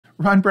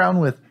Ron Brown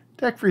with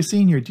Tech for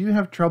Senior. Do you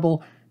have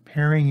trouble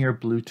pairing your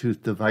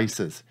Bluetooth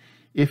devices?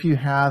 If you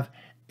have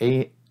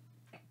a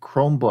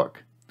Chromebook,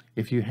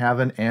 if you have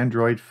an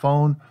Android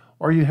phone,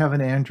 or you have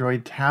an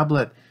Android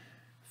tablet,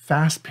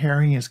 fast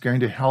pairing is going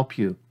to help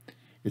you.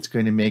 It's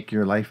going to make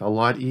your life a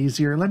lot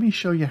easier. Let me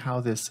show you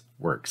how this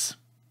works.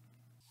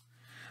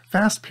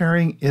 Fast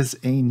pairing is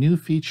a new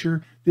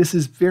feature. This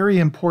is very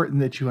important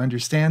that you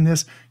understand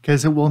this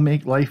because it will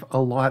make life a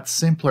lot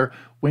simpler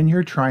when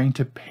you're trying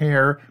to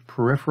pair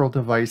peripheral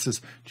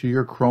devices to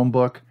your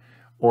Chromebook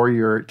or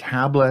your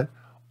tablet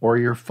or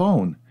your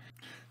phone.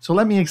 So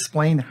let me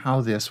explain how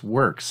this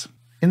works.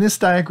 In this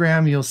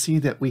diagram, you'll see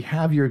that we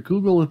have your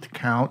Google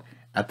account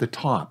at the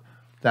top.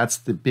 That's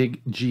the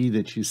big G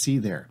that you see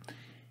there.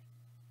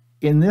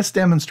 In this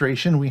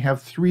demonstration, we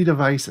have 3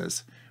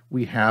 devices.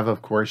 We have,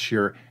 of course,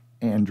 your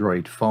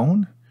Android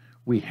phone,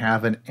 we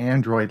have an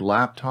Android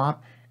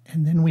laptop,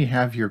 and then we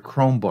have your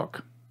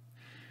Chromebook.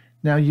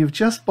 Now you've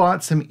just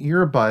bought some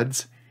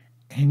earbuds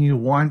and you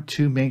want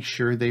to make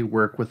sure they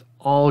work with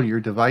all your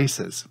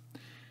devices.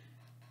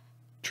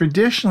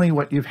 Traditionally,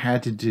 what you've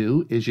had to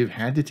do is you've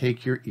had to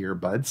take your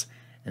earbuds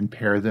and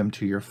pair them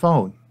to your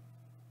phone.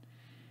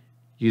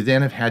 You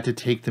then have had to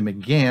take them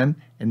again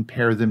and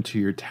pair them to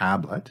your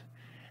tablet,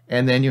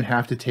 and then you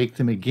have to take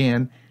them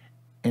again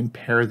and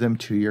pair them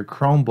to your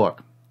Chromebook.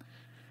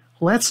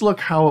 Let's look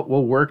how it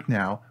will work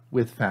now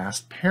with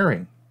fast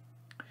pairing.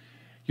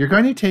 You're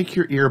going to take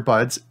your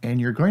earbuds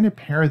and you're going to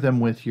pair them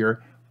with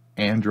your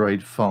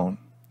Android phone.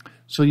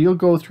 So you'll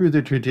go through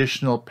the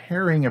traditional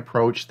pairing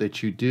approach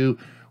that you do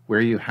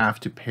where you have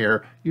to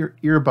pair your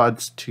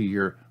earbuds to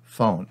your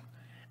phone.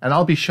 And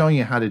I'll be showing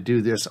you how to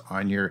do this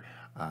on your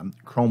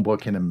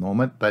Chromebook in a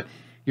moment, but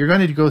you're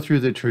going to go through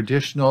the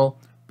traditional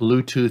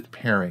Bluetooth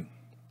pairing.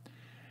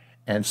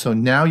 And so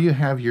now you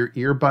have your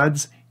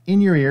earbuds in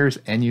your ears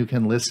and you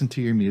can listen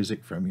to your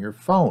music from your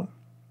phone.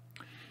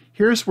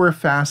 Here's where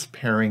fast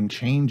pairing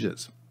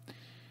changes.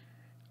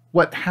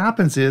 What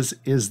happens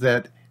is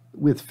that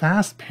with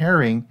fast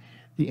pairing,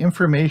 the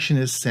information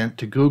is sent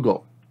to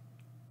Google.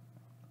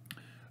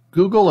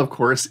 Google, of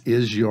course,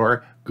 is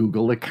your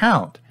Google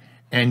account,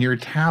 and your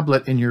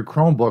tablet and your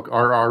Chromebook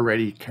are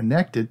already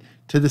connected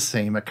to the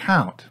same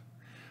account.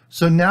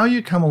 So now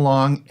you come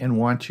along and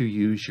want to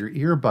use your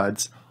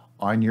earbuds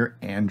on your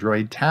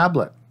Android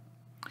tablet.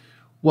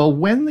 Well,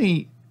 when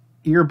the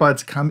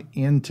earbuds come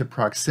into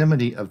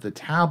proximity of the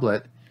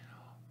tablet,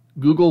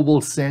 Google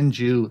will send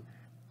you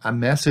a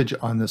message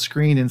on the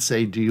screen and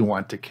say, do you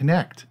want to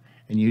connect?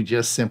 And you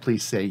just simply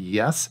say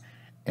yes,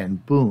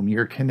 and boom,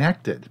 you're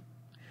connected.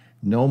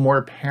 No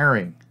more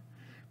pairing,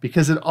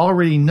 because it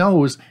already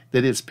knows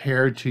that it's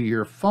paired to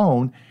your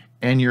phone,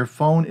 and your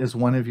phone is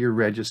one of your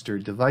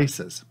registered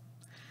devices.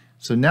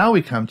 So now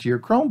we come to your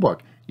Chromebook.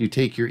 You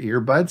take your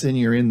earbuds and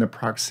you're in the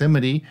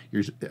proximity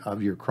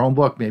of your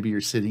Chromebook. Maybe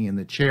you're sitting in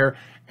the chair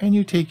and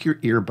you take your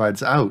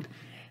earbuds out.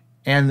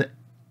 And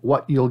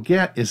what you'll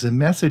get is a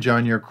message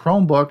on your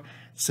Chromebook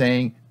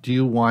saying, do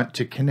you want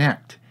to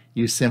connect?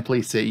 You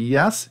simply say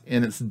yes,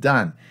 and it's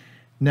done.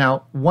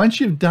 Now, once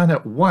you've done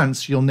it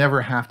once, you'll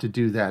never have to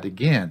do that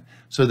again.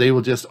 So they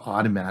will just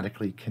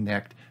automatically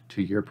connect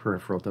to your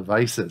peripheral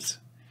devices.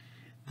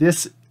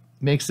 This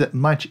makes it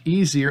much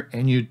easier,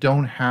 and you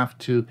don't have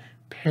to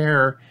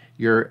pair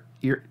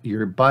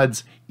your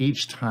buds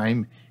each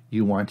time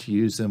you want to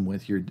use them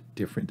with your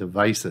different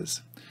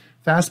devices.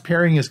 Fast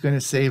pairing is going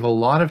to save a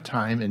lot of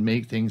time and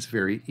make things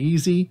very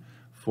easy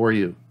for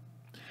you.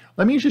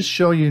 Let me just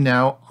show you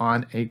now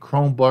on a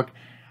Chromebook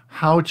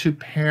how to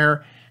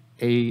pair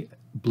a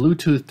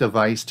Bluetooth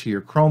device to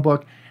your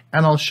Chromebook,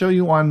 and I'll show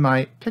you on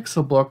my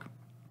Pixelbook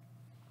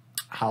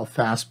how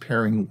fast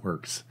pairing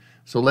works.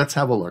 So let's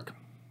have a look.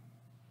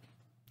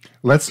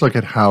 Let's look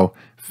at how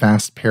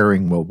fast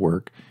pairing will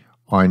work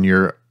on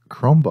your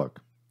Chromebook.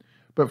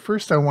 But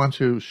first I want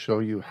to show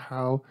you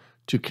how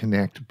to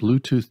connect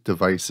Bluetooth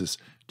devices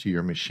to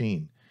your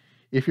machine.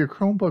 If your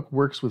Chromebook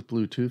works with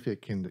Bluetooth,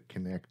 it can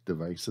connect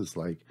devices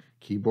like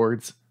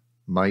keyboards,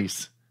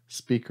 mice,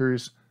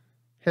 speakers,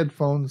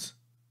 headphones,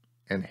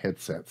 and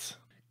headsets.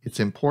 It's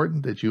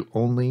important that you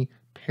only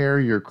pair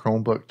your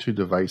Chromebook to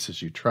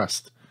devices you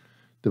trust.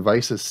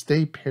 Devices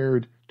stay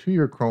paired to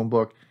your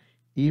Chromebook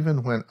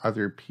even when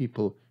other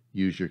people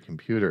use your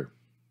computer.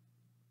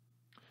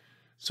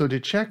 So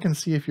to check and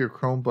see if your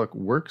Chromebook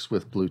works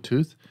with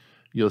Bluetooth,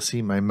 you'll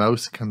see my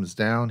mouse comes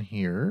down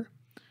here.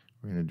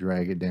 We're going to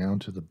drag it down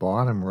to the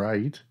bottom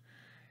right,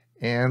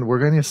 and we're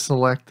going to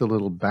select the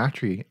little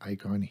battery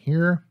icon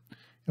here,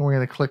 and we're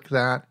going to click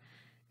that,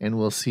 and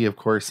we'll see, of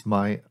course,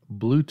 my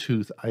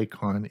Bluetooth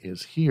icon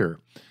is here.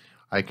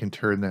 I can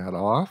turn that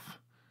off.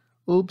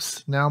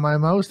 Oops, now my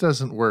mouse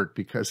doesn't work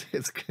because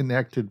it's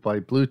connected by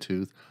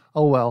Bluetooth.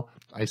 Oh well,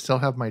 I still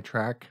have my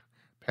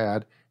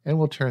trackpad, and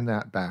we'll turn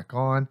that back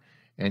on,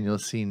 and you'll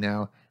see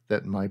now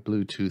that my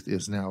Bluetooth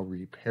is now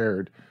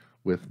repaired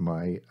with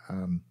my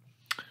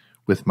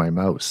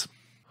mouse.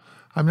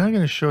 I'm now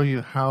going to show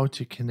you how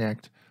to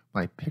connect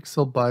my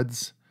Pixel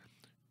Buds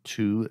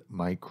to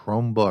my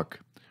Chromebook.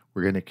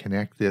 We're going to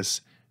connect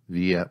this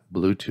via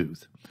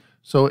Bluetooth.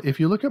 So if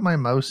you look at my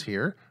mouse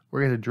here,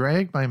 we're going to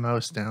drag my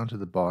mouse down to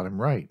the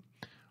bottom right.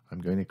 I'm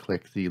going to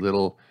click the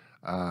little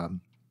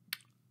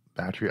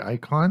battery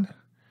icon,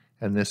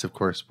 and this of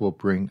course will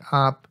bring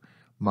up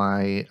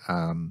my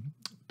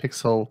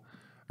this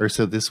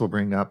will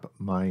bring up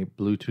my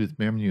Bluetooth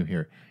menu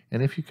here.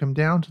 And if you come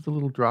down to the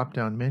little drop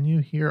down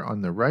menu here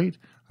on the right,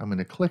 I'm going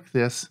to click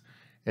this,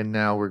 and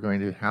now we're going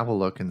to have a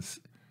look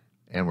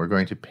and we're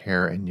going to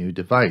pair a new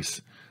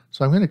device.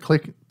 So I'm going to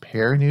click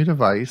pair new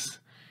device,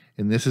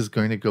 and this is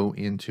going to go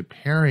into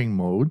pairing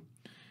mode.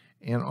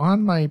 And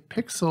on my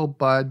Pixel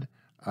Bud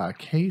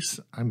case,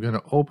 I'm going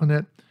to open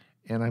it,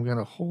 and I'm going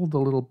to hold the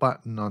little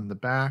button on the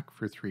back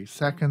for 3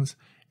 seconds,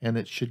 and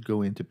it should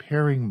go into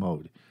pairing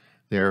mode.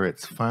 There,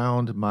 it's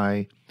found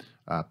my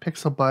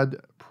Pixel Bud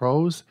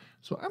Pros.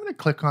 So I'm going to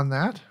click on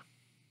that,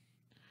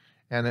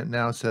 and it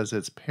now says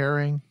it's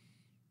pairing,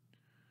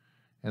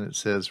 and it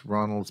says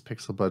Ronald's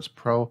Pixel Buds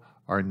Pro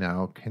are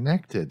now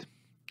connected.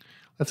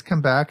 Let's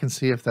come back and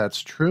see if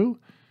that's true.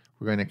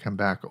 We're going to come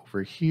back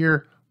over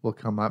here. We'll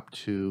come up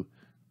to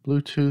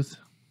Bluetooth,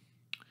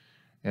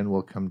 and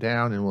we'll come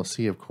down, and we'll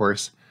see, of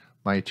course,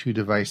 my 2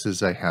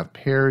 devices I have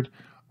paired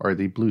are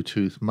the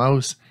Bluetooth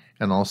mouse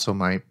and also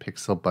my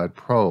Pixel Bud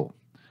Pro.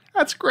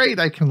 That's great.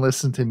 I can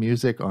listen to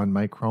music on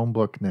my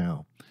Chromebook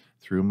now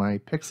through my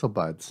Pixel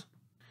Buds.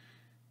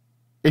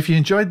 If you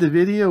enjoyed the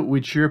video,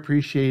 we'd sure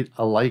appreciate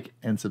a like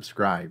and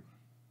subscribe.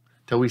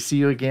 Till we see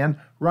you again,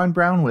 Ron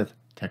Brown with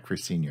Tech for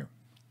Senior.